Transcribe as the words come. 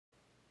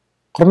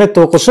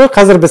Құрметті оқушы,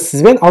 қазір біз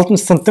сізбен 6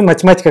 сыныптың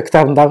математика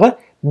кітабындағы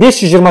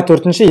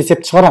 524-ші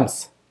есепті шығарамыз.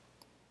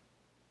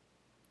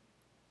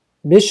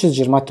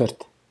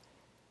 524.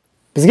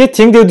 Бізге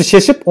теңдеуді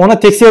шешіп, оны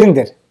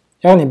тексеріңдер.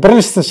 Яғни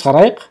біріншісін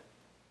шығарайық.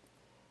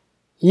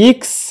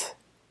 X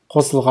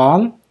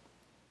қосылған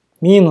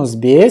минус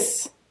 5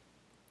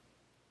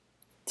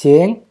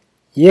 тең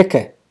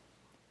 2.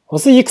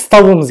 Осы X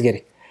табуымыз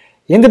керек.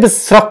 Енді біз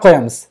сұрақ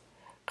қоямыз.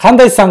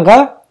 Қандай санға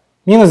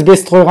минус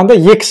 5-ті қойғанда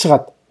 2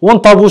 шығады? 10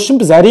 табу үшін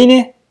біз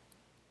әрине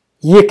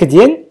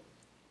 2-ден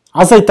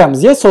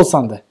азайтамыз, сол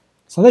санды.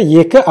 Сонда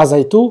 2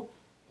 азайту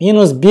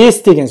минус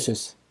 5 деген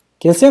сөз.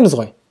 Келсеміз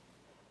ғой.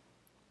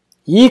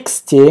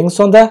 X тең,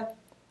 сонда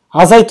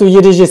азайту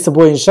ережесі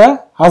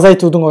бойынша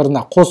азайтудың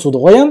орнына қосуды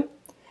қоям.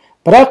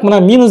 Бірақ мұна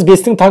минус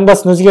 5-тің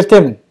таңбасын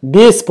өзгертемін.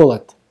 5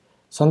 болады.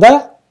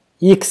 Сонда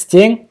X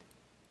тең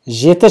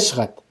 7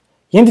 шығады.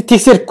 Енді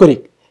тексеріп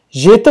көрейік.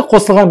 7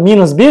 қосылған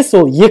минус 5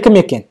 ол 2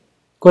 мекен.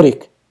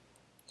 Көрейік.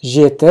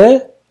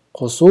 7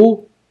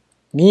 қосу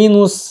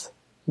минус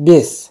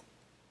 5.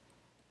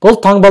 Бұл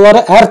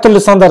таңбалары әртүрлі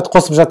сандарды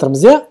қосып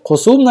жатырмыз,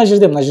 Қосу мына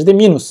жерде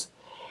минус.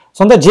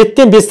 Сонда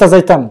 7-тен 5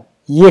 азайтамын.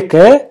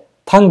 2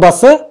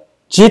 таңбасы,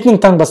 7-нің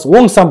таңбасы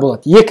оң сан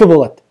болады, 2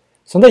 болады.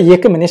 Сонда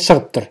 2 міне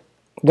шығып тұр.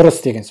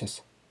 Дұрыс деген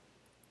сөз.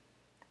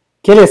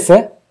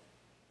 Келесі.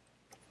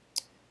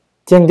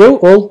 Теңдеу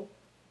ол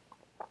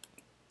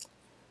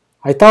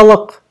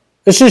айталық.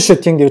 Үшінші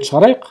теңдеуді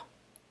шығарайық.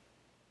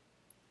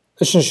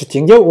 Үшінші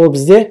теңдеу ол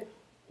бізде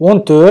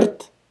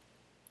 14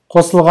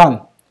 қосылған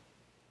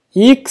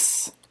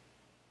X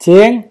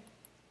тең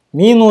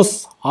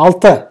минус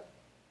 6.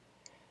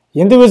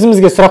 Енді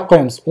өзімізге сұрақ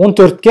қоямыз.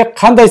 14-ке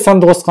қандай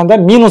санды қосқанда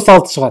минус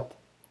 6 шығады?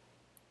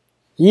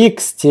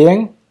 X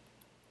тең,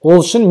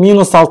 ол үшін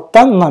минус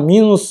 6-тан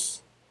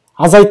минус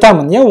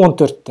азайтамын,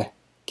 14-ті.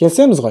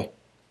 Келсеміз ғой.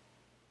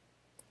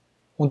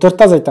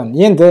 14-ті азайтамын.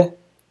 Енді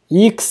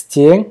X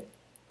тең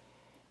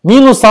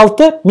минус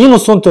 6,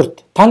 минус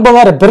 14.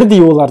 Таңбалары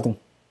бірдей олардың.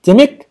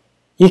 Демек,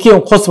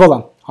 екеуін қосып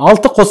алам.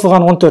 6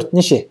 қосылған 14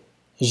 неше?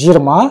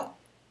 20.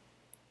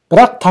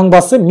 Бірақ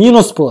таңбасы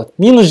минус болады.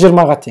 Минус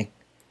 20-ға тең.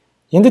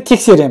 Енді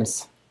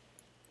тексереміз.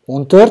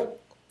 14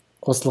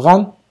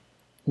 қосылған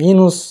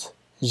минус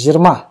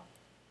 20.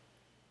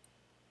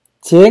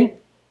 Тең.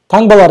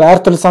 Таңбалары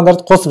әртүрлі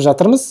сандарды қосып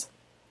жатырмыз.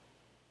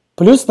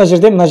 Плюс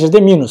мына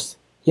жерде минус.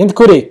 Енді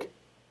көрейік.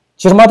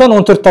 20-дан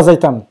 14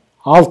 азайтамын.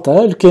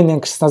 6 үлкеннен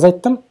кішісін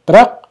азайттым.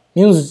 Бірақ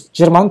минус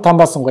 20-ның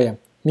таңбасын қоям.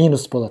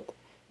 Минус болады.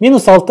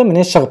 Минус 6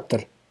 міне шығып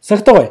тұр.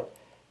 Сықты ғой.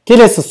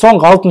 Келесі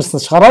соңғы 6-сын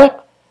шығарайық.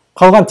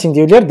 Қалған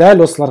теңдеулер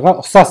дәл осыларға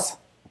ұқсас.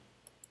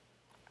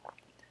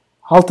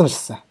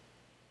 6-шысы.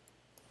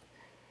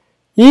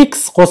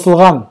 X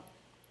қосылған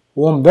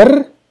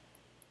 11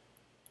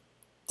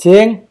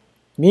 тең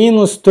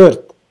минус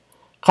 4.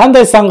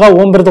 Қандай санға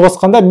 11-ді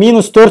қосқанда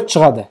минус 4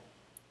 шығады?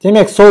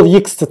 Демек, сол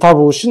X-ті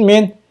табу үшін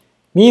мен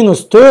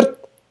минус 4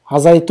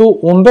 азайту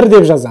 11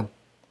 деп жазам.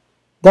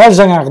 Дәл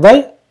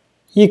жаңағыдай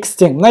X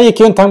тең. Мына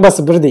екеуін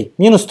таңбасы бірдей.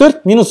 Минус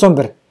 4, минус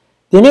 11.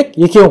 Демек,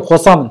 екеуін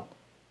қосамын.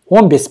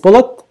 15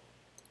 болады.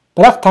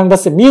 Бірақ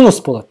таңбасы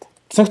минус болады.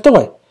 Түсінікті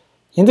ғой?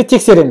 Енді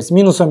тексереміз.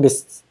 Минус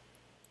 15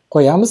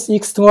 қоямыз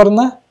X-тің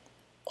орнына.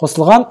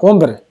 Қосылған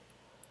 11.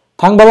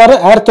 Таңбалары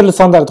әртүрлі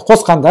сандарды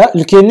қосқанда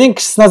үлкеннен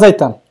кішісін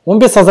азайтам.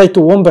 15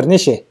 азайту 11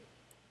 неше?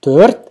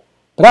 4.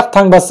 Бірақ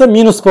таңбасы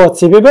минус болады.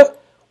 Себебі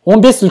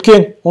 15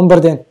 үлкен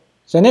 11-ден.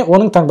 Және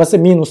оның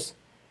таңбасы минус.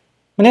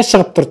 Міне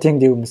шығып тұр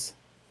теңдеуіміз.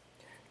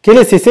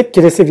 Келесі есеп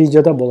келесі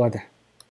видеода болады.